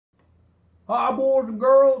Hi, boys and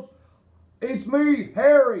girls. It's me,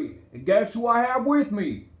 Harry. And guess who I have with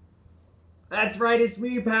me? That's right, it's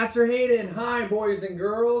me, Pastor Hayden. Hi, boys and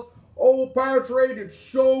girls. Oh, Pastor Hayden, it's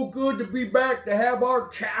so good to be back to have our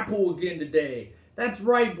chapel again today. That's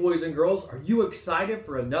right, boys and girls. Are you excited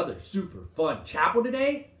for another super fun chapel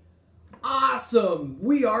today? Awesome!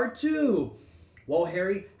 We are too. Well,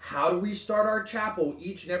 Harry, how do we start our chapel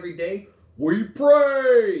each and every day? We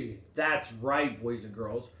pray. That's right, boys and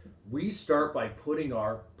girls. We start by putting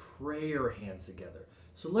our prayer hands together.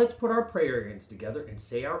 So let's put our prayer hands together and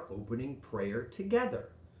say our opening prayer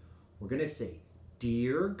together. We're going to say,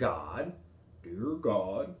 Dear God,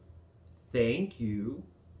 thank you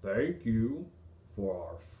for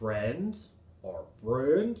our friends, our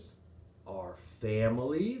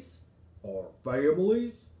families,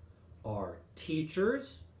 our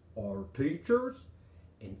teachers,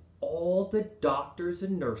 and all the doctors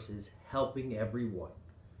and nurses helping everyone.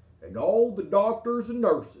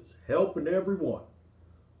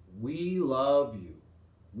 We love you.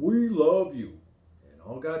 And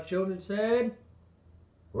all God's children said,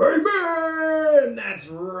 Amen. That's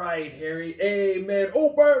right, Harry. Amen.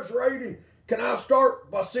 Oh, Pastor Hayden, can I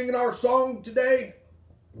start by singing our song today?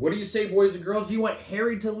 What do you say, boys and girls? You want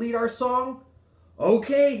Harry to lead our song?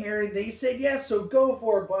 Okay, Harry, they said yes, so go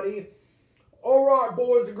for it, buddy. All right,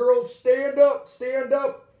 boys and girls, stand up.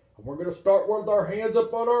 And we're going to start with our hands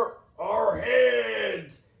up on our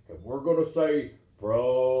heads. And we're going to say,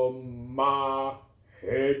 from my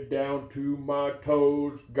head down to my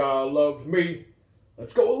toes, God loves me.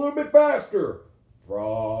 Let's go a little bit faster.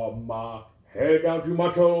 From my head down to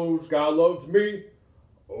my toes, God loves me.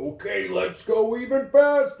 Okay, let's go even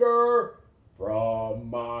faster.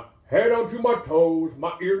 From my head down to my toes,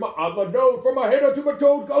 my ears, my eyes, my nose. From my head down to my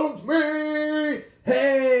toes, God loves me.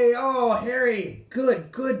 Hey, oh, Harry,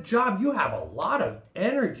 good job. You have a lot of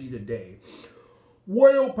energy today.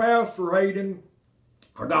 Well, Pastor Hayden,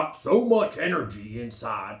 I got so much energy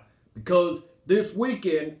inside because this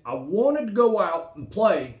weekend I wanted to go out and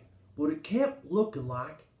play, but it kept looking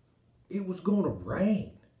like it was going to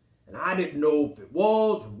rain. And I didn't know if it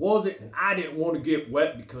was or wasn't, and I didn't want to get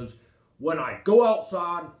wet because when I go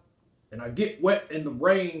outside and I get wet in the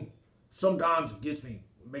rain, sometimes it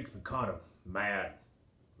makes me kind of mad.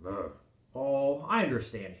 Ugh. Oh, I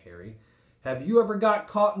understand, Harry. Have you ever got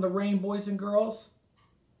caught in the rain, boys and girls?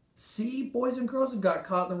 See, boys and girls have got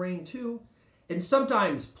caught in the rain too. And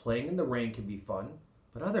sometimes playing in the rain can be fun,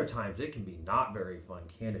 but other times it can be not very fun,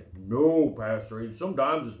 can it? No, Pastor Hayden,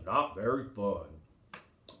 sometimes it's not very fun.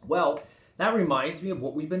 Well, that reminds me of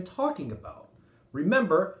what we've been talking about.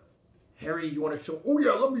 Remember, Harry, you want to show? Oh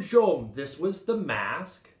yeah, let me show him. This was the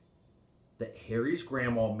mask that Harry's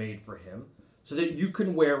grandma made for him so that you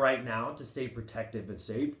can wear right now to stay protective and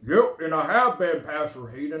safe. Yep, and I have been, Pastor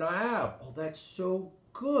Hayden, I have. Oh, that's so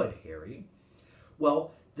good, Harry.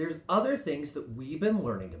 Well, there's other things that we've been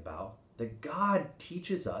learning about that God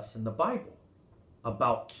teaches us in the Bible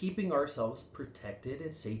about keeping ourselves protected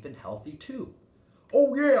and safe and healthy too.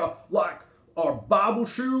 Oh yeah, like our Bible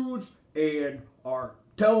shoes and our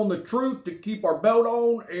telling the truth to keep our belt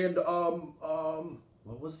on and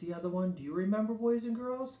what was the other one? Do you remember, boys and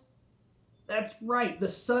girls? That's right, the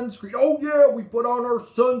sunscreen. Oh yeah, we put on our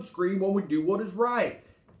sunscreen when we do what is right.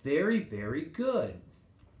 Very, very good.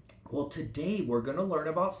 Well, today we're going to learn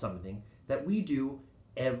about something that we do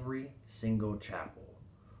every single chapel.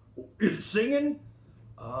 Is it singing?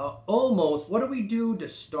 Almost. What do we do to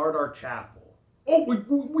start our chapel? Oh,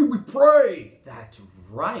 we pray. That's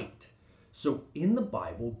right. So in the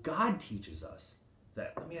Bible, God teaches us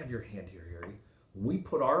that, let me have your hand here, Harry. When we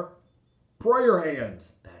put our prayer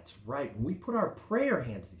hands. That's right. When we put our prayer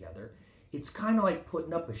hands together, it's kind of like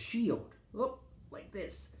putting up a shield. Look, like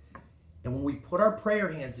this. And when we put our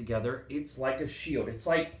prayer hands together, it's like a shield. It's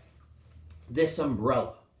like this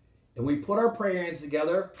umbrella. And we put our prayer hands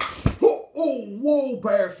together. Whoa,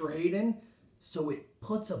 Pastor Hayden. So it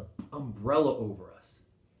puts an umbrella over us.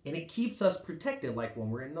 And it keeps us protected like when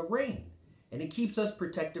we're in the rain. And it keeps us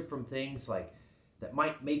protected from things like that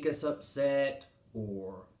might make us upset,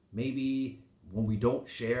 or maybe when we don't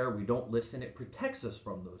share, we don't listen. It protects us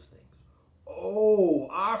from those things. Oh,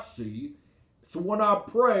 I see. So when I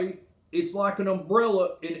pray, it's like an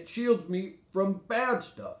umbrella and it shields me from bad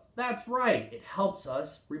stuff. That's right. It helps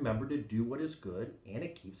us remember to do what is good, and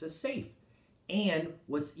it keeps us safe. And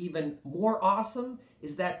what's even more awesome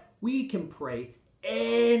is that we can pray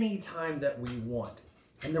anytime that we want.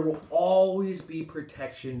 And there will always be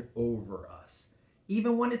protection over us.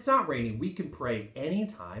 Even when it's not raining, we can pray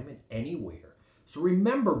anytime and anywhere. So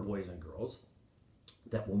remember, boys and girls,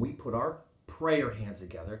 that when we put our prayer hands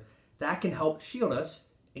together, that can help shield us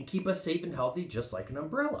and keep us safe and healthy just like an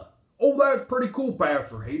umbrella. Oh, that's pretty cool,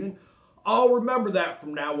 Pastor Hayden. I'll remember that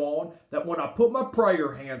from now on, that when I put my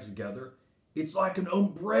prayer hands together, it's like an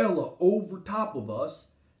umbrella over top of us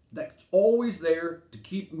that's always there to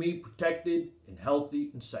keep me protected and healthy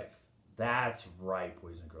and safe. That's right,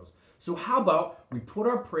 boys and girls. So how about we put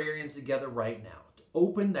our prayer hands together right now to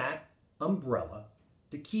open that umbrella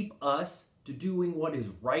to keep us to doing what is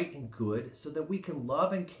right and good so that we can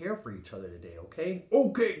love and care for each other today, okay?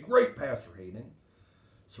 Okay, great, Pastor Hayden.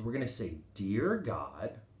 So we're going to say, Dear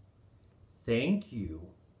God, thank you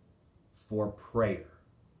for prayer,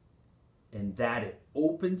 and that it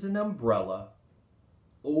opens an umbrella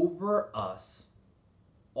over us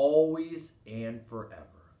always and forever.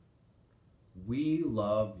 We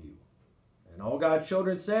love you. And all God's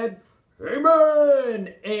children said,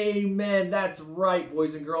 Amen! Amen. That's right,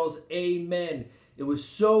 boys and girls. Amen. It was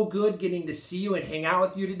so good getting to see you and hang out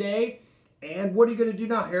with you today. And what are you going to do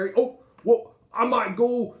now, Harry? Oh, well, I might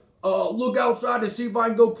go look outside to see if I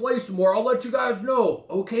can go play some more. I'll let you guys know.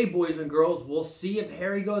 Okay, boys and girls. We'll see if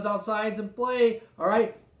Harry goes outside and play. All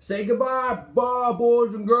right. Say goodbye. Bye,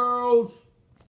 boys and girls.